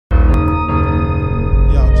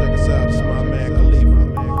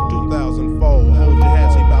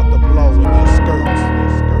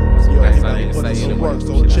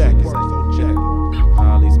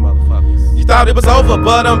thought it was over,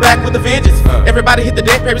 but I'm back with a vengeance. Everybody hit the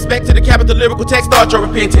deck, pay respect to the capital lyrical text, start your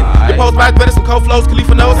repenting. Your post by better some cold flows,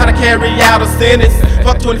 Kalifhaa knows how to carry out a sentence.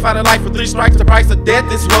 Fuck 25 to life for 3 strikes, the price of death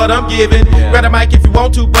is what I'm giving. Grab a mic if you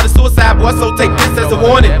want to, but it's suicide, boy, so take this as a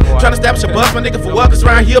warning. Trying to establish a buzz, my nigga, for what? Cause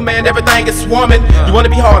around here, man, everything is swarming. You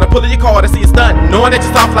wanna be hard, I'm pulling your card, I see you stunt, knowing that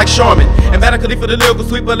you're soft like Charmin. And better Kalifhaa the lyrical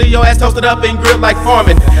sweep, but leave your ass toasted up and grilled like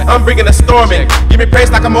farming. I'm bringing a storming, give me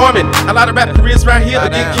praise like a Mormon. A lot of rap careers around here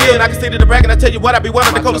that get killed. I can see to the brag and I tell you what, I be one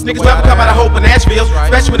of the coldest niggas who ever come out of Hope in Nashville.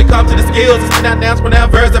 Especially when it comes to the skills, it's down, down, spread down,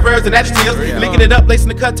 verbs and adjectives. Linking it up, lacing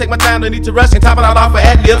the cut, take my time, no need to rush and top it all off for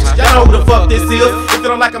ad-libs. Y'all know who the fuck this is. If you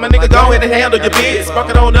don't like I'm a nigga, go ahead and handle your biz. Spark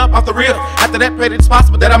it on up off the rip. After that, pray that it's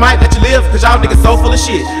possible that I might let you live. Cause y'all niggas so full of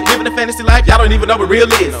shit. Living a fantasy life, y'all don't even know what real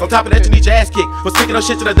is. On top of that, you need your ass kicked. For speaking on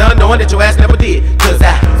shit you done, knowing that your ass never did. Cause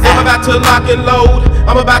I'm about to lock and load.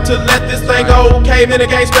 I'm about to let this thing go. Came in the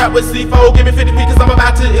game strapped with C4. Give me 50 feet cause I'm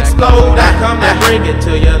about to explode. I come to bring it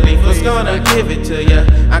to ya. Leafah's gonna give it to ya.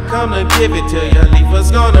 I come to give it to ya. Leafah's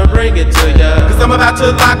gonna bring it to ya. Cause I'm about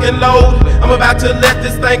to lock and load. I'm about to let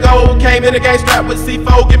this thing go. Came in the game strapped with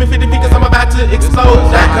C4. Give me 50 feet cause I'm about to explode.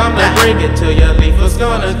 I come to bring it to ya. Leafah's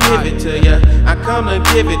gonna give it to ya. I come to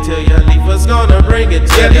give it to ya. Leafah's gonna bring it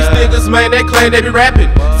to ya. Yeah, these niggas, man, they claim they be rapping.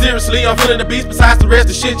 Seriously, I'm feeling the beats. Besides the rest,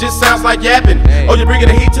 the shit just sounds like yapping. Oh, you're bringing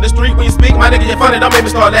the heat to the street when you speak. My nigga, you're funny, don't make me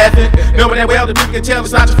start laughing. Knowing that well, the people can tell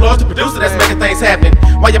it's not your flaws, the producer that's making things happen.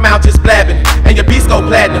 While your mouth just blabbing, and your beats go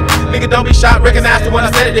platinum. Nigga, don't be shot, recognize the one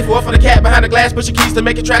I said it. They fought for the cat behind the glass, push your keys to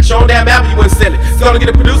make your track show on damn album, you wouldn't sell it. So gonna get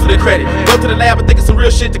a producer the credit. Go to the lab and think of some real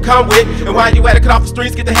shit to come with. And while you at it, cut off the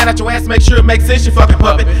streets, get the hand out your ass, make sure it makes sense, you fucking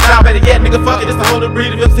puppet. Now better yet, nigga, fuck it, it's the whole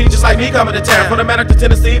breed of MC, just like me coming to town. From the Manor to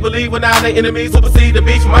Tennessee, believe when now they enemies supersede the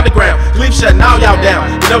beats from underground. Leave shutting all y'all down.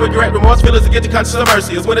 You know regret, remorse, feelings, and get your conscience of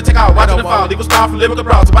mercy. It's when it take out, watching the fall, leave a star from lyrical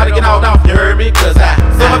broad. Somebody get all off, you heard me? Cause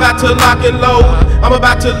I'm about to lock and load. I'm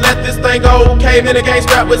about to let this thing go. Came in the game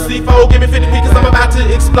strapped with C4. Give me 50 feet cause I'm about to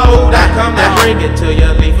explode. I come to bring it to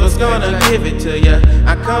ya. Leafah's gonna give it to ya.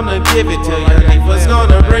 I come to give it to ya. Leafah's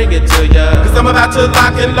gonna bring it to ya. Cause I'm about to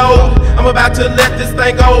lock and load. I'm about to let this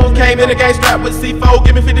thing go. Came in the game strapped with C4.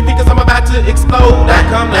 Give me 50 feet cause I'm about to explode. I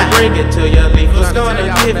come to bring it to ya. Leafah's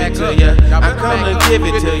gonna give it to ya. I come to give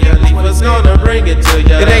it to ya. Leafah's gonna bring it to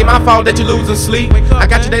ya. It ain't my fault that you're losing sleep. I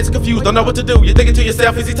got your days confused, don't know what to do. You're thinking to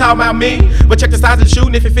yourself, is he talking about me? But check the size of the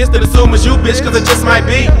shooting, if it fits then assume it's you, bitch, cause it just might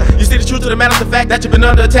be. You see the truth of the matter, the fact that you've been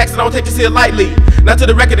under attack, so don't take this here lightly. Not to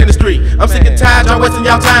the record industry. I'm sick and tired, y'all wasting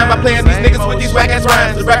y'all time by playing these niggas with these whack ass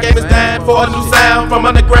rhymes. The rap game is dying for a new sound. From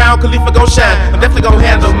underground, Kalifhaa gon' shine. I'm definitely gon'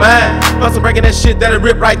 handle mine. Plus I'm bringing that shit that'll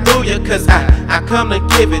rip right through ya. Cause I come to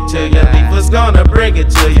give it to ya. Leafah's gonna bring it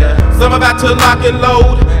to ya. So I'm about to lock and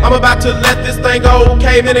load. I'm about to let this thing go.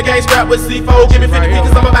 Came in the game strapped with C4. Give me 50 feet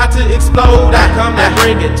cause I'm about to explode. I come to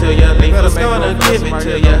bring it to ya. Leafah's gonna give it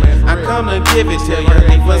to ya. I come to give it to ya.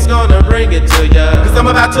 Leafah's gonna bring it to ya. Cause I'm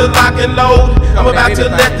about to lock and load. I'm about to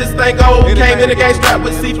let this thing go. Came in the game strapped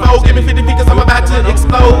with C4. Give me 50 feet cause I'm about to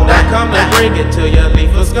explode. I come to bring it to ya.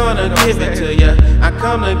 Leafah's gonna give it to ya. I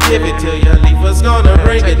come to give it to ya. Leafah's gonna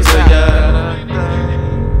bring it to ya.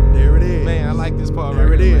 There it is. Man, I like this part there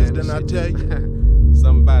right it here, is, man. didn't I tell you?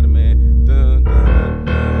 Something about it, man.